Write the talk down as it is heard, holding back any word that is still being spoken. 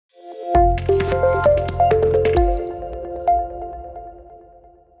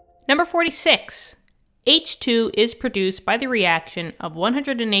Number 46. H2 is produced by the reaction of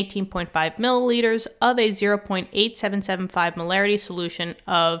 118.5 milliliters of a 0.8775 molarity solution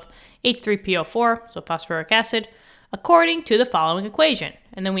of H3PO4, so phosphoric acid, according to the following equation.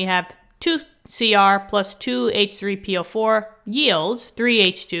 And then we have 2Cr plus 2H3PO4 yields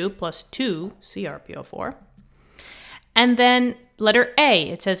 3H2 plus 2CrPO4. And then letter A,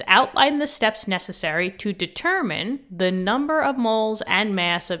 it says outline the steps necessary to determine the number of moles and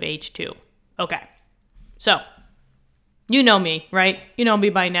mass of H2. Okay. So, you know me, right? You know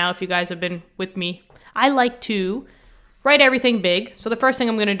me by now if you guys have been with me. I like to write everything big. So the first thing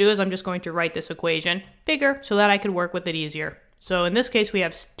I'm going to do is I'm just going to write this equation bigger so that I could work with it easier. So in this case, we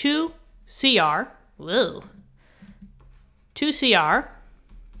have 2Cr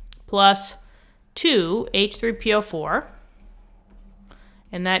plus 2H3PO4.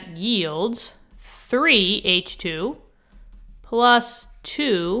 And that yields 3H2 plus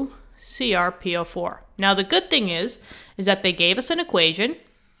 2CrPO4. Now, the good thing is that they gave us an equation,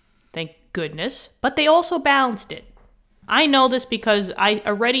 thank goodness, but they also balanced it. I know this because I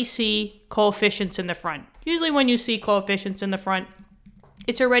already see coefficients in the front. Usually when you see coefficients in the front,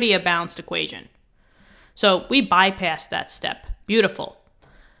 it's already a balanced equation. So we bypassed that step. Beautiful.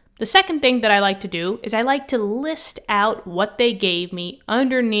 The second thing that I like to do is I like to list out what they gave me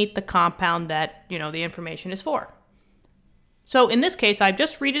underneath the compound that, the information is for. So in this case, I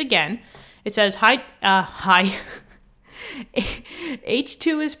just read it again. It says, H2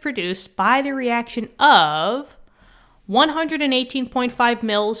 is produced by the reaction of 118.5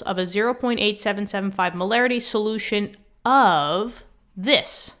 mils of a 0.8775 molarity solution of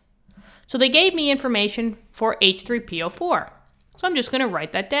this. So they gave me information for H3PO4. So I'm just going to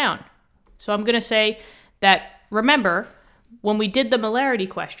write that down. So I'm going to say that, remember, when we did the molarity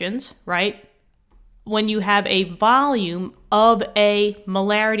questions, right? When you have a volume of a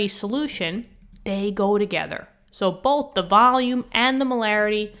molarity solution, they go together. So both the volume and the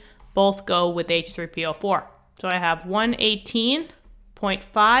molarity both go with H3PO4. So I have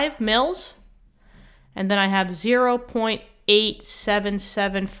 118.5 mils, and then I have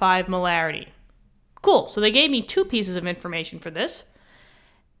 0.8775 molarity. Cool, so they gave me two pieces of information for this.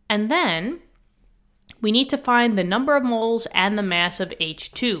 And then we need to find the number of moles and the mass of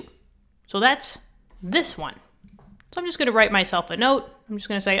H2. So that's this one. So I'm just going to write myself a note. I'm just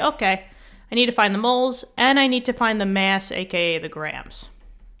going to say, okay, I need to find the moles and I need to find the mass, aka the grams.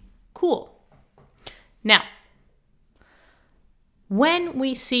 Cool. Now, when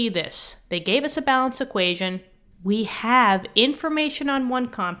we see this, they gave us a balanced equation. We have information on one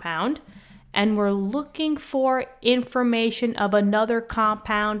compound and we're looking for information of another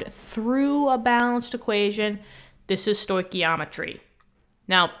compound through a balanced equation. This is stoichiometry.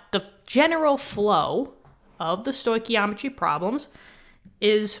 Now, the general flow of the stoichiometry problems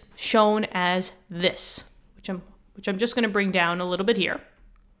is shown as this, which I'm just going to bring down a little bit here.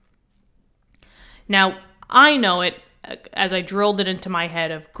 Now, I know it as I drilled it into my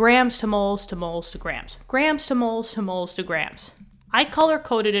head of grams to moles to moles to grams, grams to moles to moles to grams. I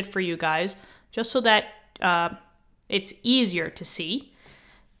color-coded it for you guys just so that it's easier to see.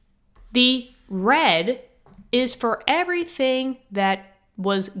 The red is for everything that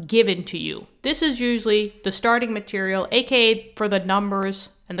was given to you. This is usually the starting material, aka for the numbers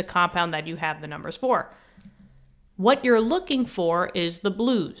and the compound that you have the numbers for. What you're looking for is the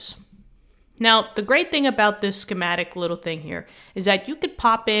blues. Now, the great thing about this schematic little thing here is that you could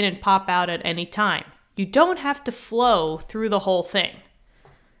pop in and pop out at any time. You don't have to flow through the whole thing.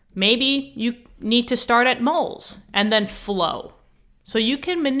 Maybe you need to start at moles and then flow. So you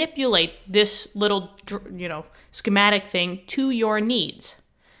can manipulate this little, schematic thing to your needs.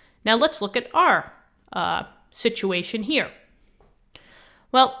 Now let's look at our situation here.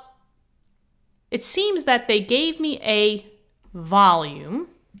 Well, it seems that they gave me a volume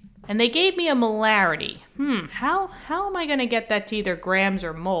and they gave me a molarity. How am I going to get that to either grams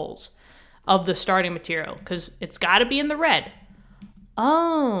or moles of the starting material? Because it's got to be in the red.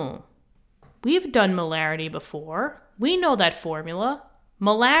 Oh, we've done molarity before. We know that formula.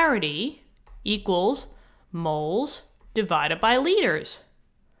 Molarity equals moles divided by liters.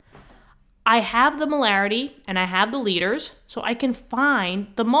 I have the molarity and I have the liters, so I can find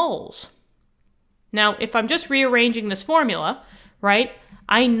the moles. Now, if I'm just rearranging this formula, right,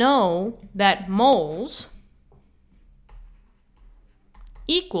 I know that moles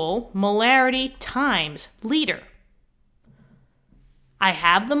equal molarity times liter. I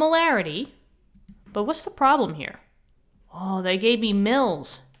have the molarity, but what's the problem here? Oh, they gave me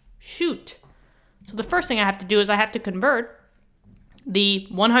mils. Shoot. So the first thing I have to do is I have to convert the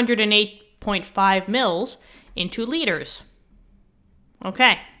 118.5 0.5 mils into liters.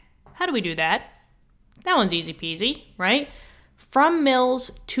 Okay, how do we do that? That one's easy peasy, right? From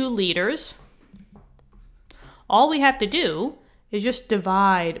mils to liters, all we have to do is just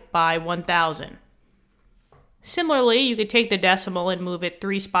divide by 1,000. Similarly, you could take the decimal and move it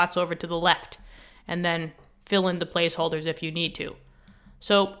 3 spots over to the left, and then fill in the placeholders if you need to.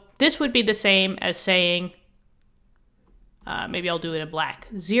 So this would be the same as saying, maybe I'll do it in black,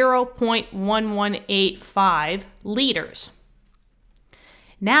 0.1185 liters.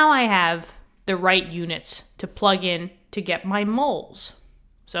 Now I have the right units to plug in to get my moles.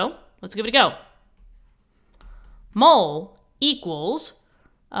 So let's give it a go. Mole equals,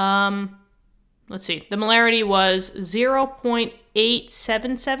 let's see, the molarity was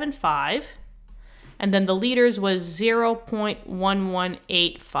 0.8775, and then the liters was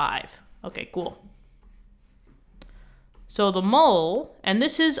 0.1185. Okay, cool. So the mole, and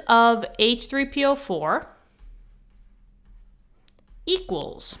this is of H3PO4,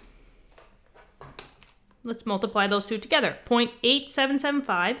 equals, let's multiply those two together,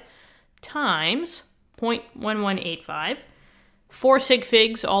 0.8775 times 0.1185, 4 sig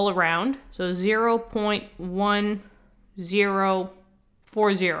figs all around, so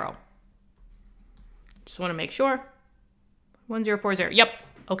 0.1040. Just want to make sure. 1040, yep,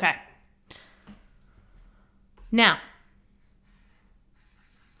 okay. Now,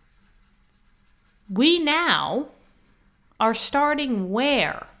 we now are starting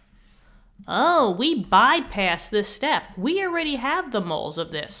where? Oh, we bypass this step. We already have the moles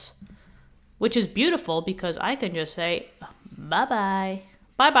of this, which is beautiful because I can just say, bye-bye.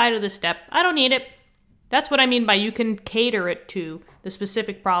 Bye-bye to this step. I don't need it. That's what I mean by you can cater it to the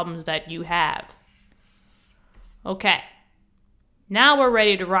specific problems that you have. Okay, now we're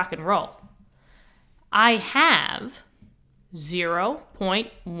ready to rock and roll. I have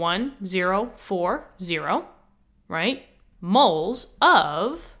 0.1040, right, moles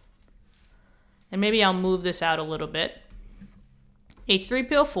of, and maybe I'll move this out a little bit,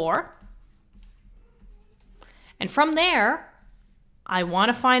 H3PO4. And from there, I want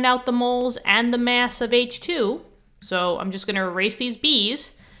to find out the moles and the mass of H2. So I'm just going to erase these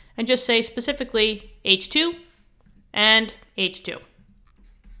B's and just say specifically H2 and H2.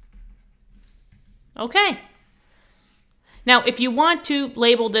 Okay. Now, if you want to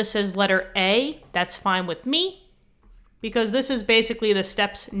label this as letter A, that's fine with me, because this is basically the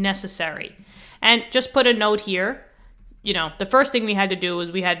steps necessary. And just put a note here, you know, the first thing we had to do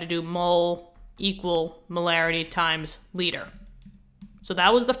was we had to do mole equal molarity times liter. So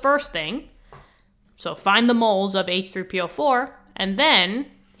that was the first thing. So find the moles of H3PO4, and then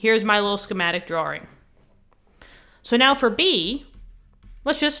here's my little schematic drawing. So now for B,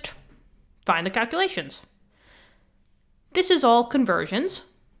 let's just find the calculations. This is all conversions,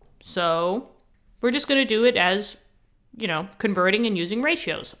 so we're just going to do it as, you know, converting and using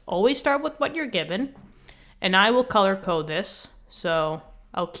ratios. Always start with what you're given, and I will color code this. So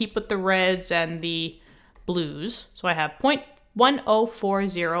I'll keep with the reds and the blues. So I have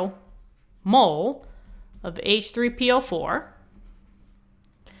 0.1040 mole of H3PO4.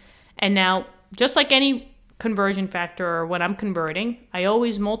 And now, just like any conversion factor or when I'm converting, I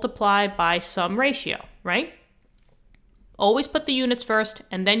always multiply by some ratio, right? Always put the units first,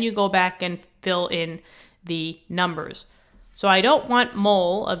 and then you go back and fill in the numbers. So I don't want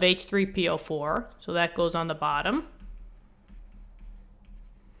mole of H3PO4, so that goes on the bottom.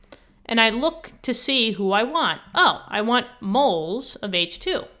 And I look to see who I want. Oh, I want moles of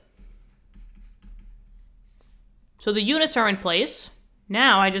H2. So the units are in place.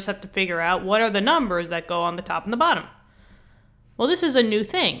 Now I just have to figure out what are the numbers that go on the top and the bottom. Well, this is a new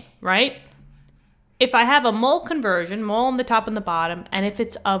thing, right? If I have a mole conversion, mole on the top and the bottom, and if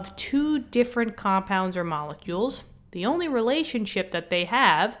it's of two different compounds or molecules, the only relationship that they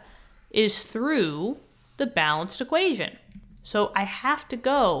have is through the balanced equation. So I have to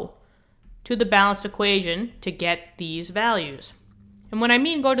go to the balanced equation to get these values. And when I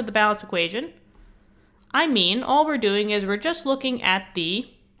mean go to the balanced equation, I mean all we're doing is we're just looking at the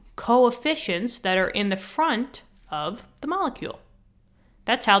coefficients that are in the front of the molecule.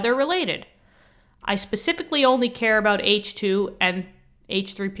 That's how they're related. I specifically only care about H2 and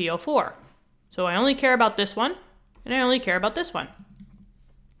H3PO4. So I only care about this one, and I only care about this one.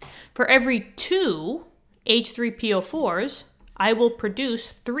 For every 2 H3PO4s, I will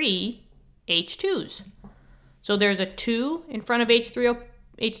produce 3 H2s. So there's a 2 in front of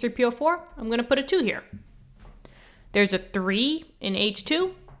H3PO4, I'm going to put a 2 here. There's a 3 in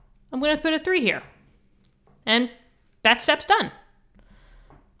H2, I'm going to put a 3 here. And that step's done.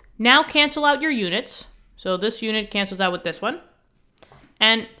 Now cancel out your units. So this unit cancels out with this one.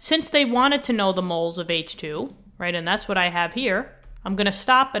 And since they wanted to know the moles of H2, right, and that's what I have here, I'm going to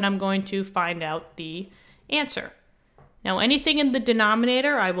stop and I'm going to find out the answer. Now, anything in the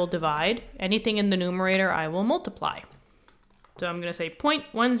denominator, I will divide. Anything in the numerator, I will multiply. So I'm going to say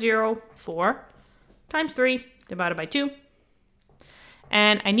 0.104 times 3 divided by 2.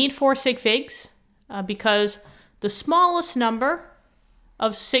 And I need 4 sig figs because the smallest number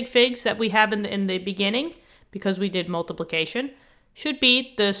of sig figs that we have in the beginning, because we did multiplication, should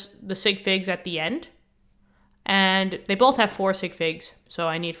be the sig figs at the end. And they both have 4 sig figs, so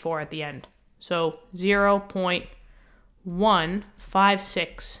I need 4 at the end. So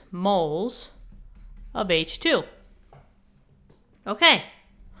 0.156 moles of H2. Okay,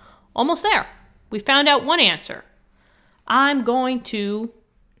 almost there. We found out one answer. I'm going to,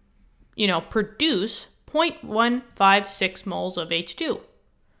 produce 0.156 moles of H2.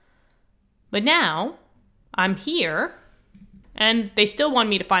 But now I'm here and they still want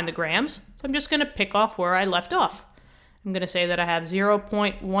me to find the grams. So I'm just going to pick off where I left off. I'm going to say that I have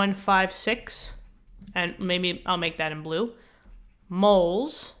 0.156, and maybe I'll make that in blue,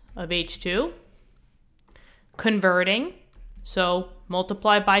 moles of H2. Converting, so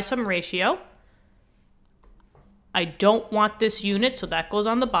multiply by some ratio. I don't want this unit, so that goes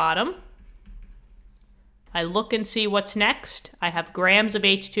on the bottom. I look and see what's next. I have grams of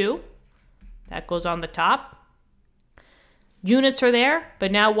H2. That goes on the top. Units are there,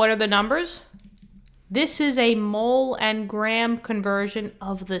 but now what are the numbers? This is a mole and gram conversion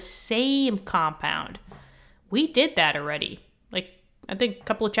of the same compound. We did that already, I think a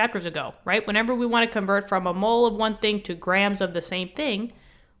couple of chapters ago, right? Whenever we want to convert from a mole of one thing to grams of the same thing,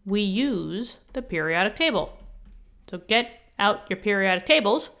 we use the periodic table. So get out your periodic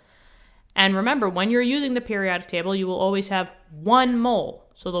tables. And remember, when you're using the periodic table, you will always have 1 mole.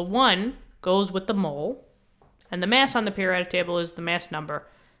 So the 1 goes with the mole. And the mass on the periodic table is the mass number.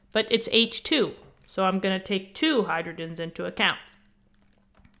 But it's H2. So I'm going to take 2 hydrogens into account.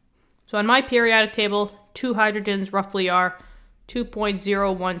 So on my periodic table, 2 hydrogens roughly are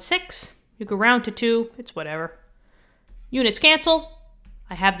 2.016. You can round to 2. It's whatever. Units cancel.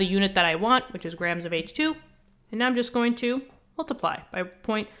 I have the unit that I want, which is grams of H2. And now I'm just going to multiply by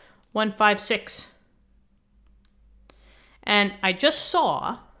 0.156. And I just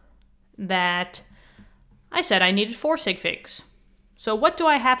saw that I said I needed 4 sig figs. So what do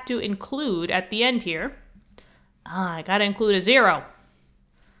I have to include at the end here? I got to include a 0.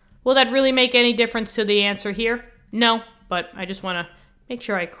 Will that really make any difference to the answer here? No, but I just want to make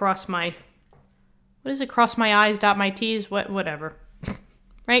sure I cross my, what is it? Cross my I's, dot my T's, whatever.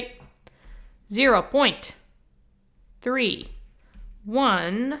 Right?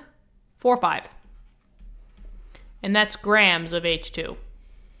 0.3145. And that's grams of H2.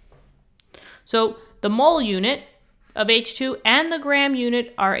 So the mole unit of H2 and the gram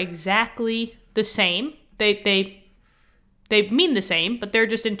unit are exactly the same. They mean the same, but they're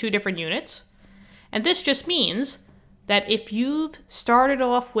just in 2 different units. And this just means that if you've started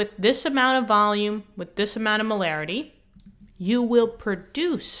off with this amount of volume, with this amount of molarity, you will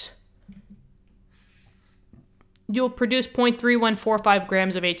produce 0.3145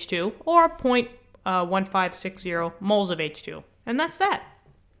 grams of H2 or 0.1560 moles of H2. And that's that.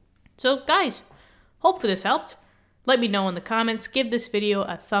 So guys, hopefully this helped. Let me know in the comments. Give this video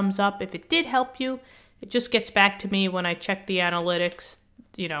a thumbs up if it did help you. It just gets back to me when I check the analytics,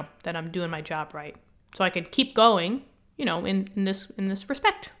 that I'm doing my job right. So I can keep going, in this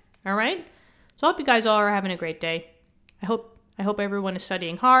respect. All right? So I hope you guys all are having a great day. I hope everyone is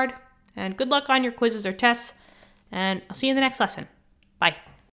studying hard. And good luck on your quizzes or tests. And I'll see you in the next lesson. Bye.